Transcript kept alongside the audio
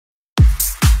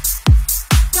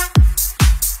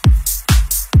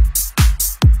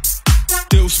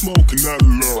smoking that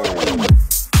low.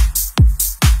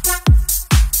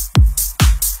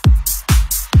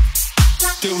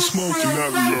 Still smoking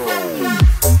that low.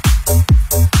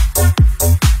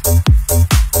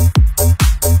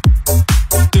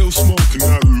 Still smoking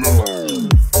that low.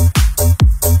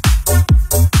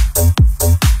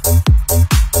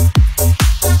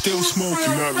 Still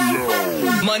smoking that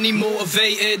low. Money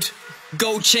motivated,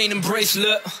 gold chain and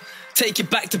bracelet. Take it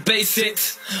back to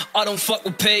basics. I don't fuck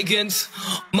with pagans.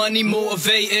 Money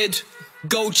motivated,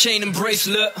 gold chain and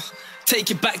bracelet. Take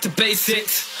it back to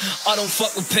basics. I don't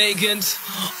fuck with pagans.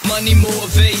 Money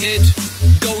motivated,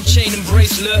 gold chain and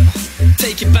bracelet.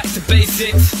 Take it back to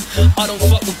basics. I don't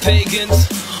fuck with pagans.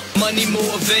 Money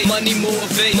motivate, money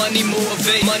motivate, money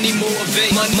motivate, money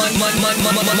motivate, money.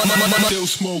 Still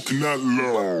smoking that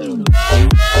low.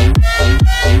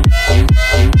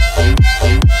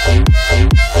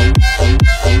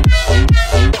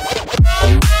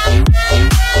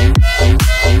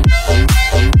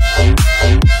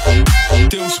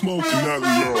 Still smoking that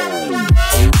low.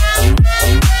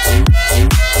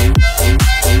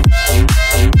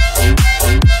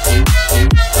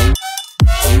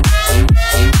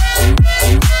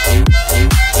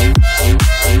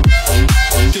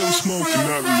 Still smoking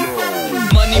that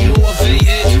low. Money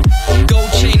motivated,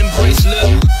 gold chain and bracelet.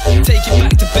 Take it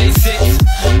back to basics.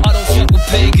 I don't fuck with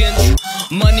pagans.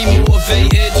 Money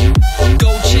motivated,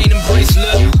 gold chain and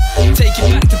bracelet. Take it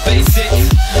back to basics.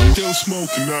 Still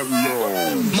smoking that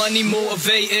low. Money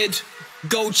motivated,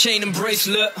 gold chain and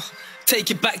bracelet. Take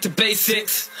it back to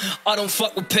basics. I don't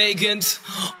fuck with pagans.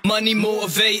 Money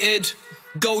motivated,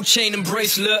 gold chain and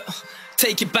bracelet.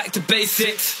 Take it back to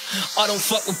basics. I don't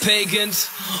fuck with pagans.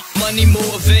 Money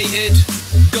motivated,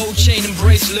 gold chain and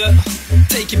bracelet.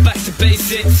 Take it back to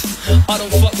basics. I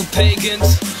don't fuck with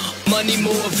pagans. Money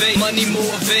motivate, money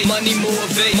motivate, money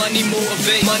motivate, money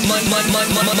motivate, money.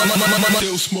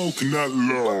 Still smoking that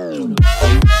low.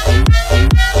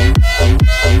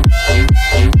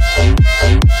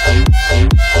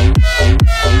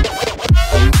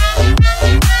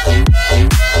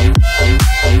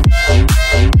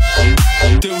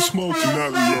 Still smoking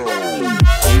that low.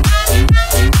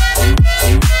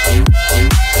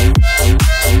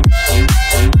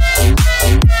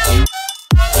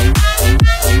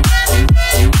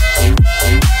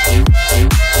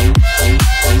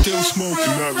 Still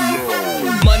smoking that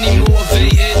low. Money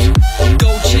motivated,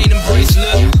 gold chain and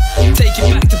bracelet. Take it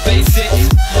back to basics.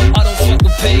 I don't fuck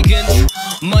with pagans.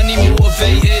 Money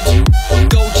motivated,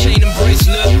 gold chain and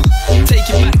bracelet. Take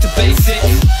it back to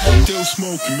basics. Still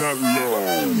smoking that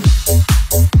low.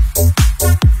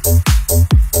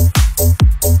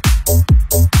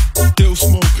 Still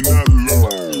smoking that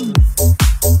low.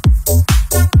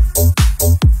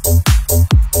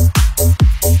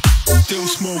 Still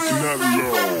smoking that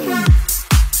low.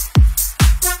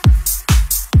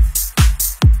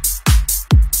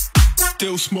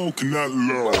 Still smoking that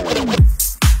low.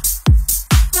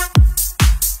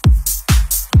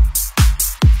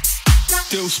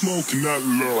 Still smoking that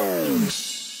low.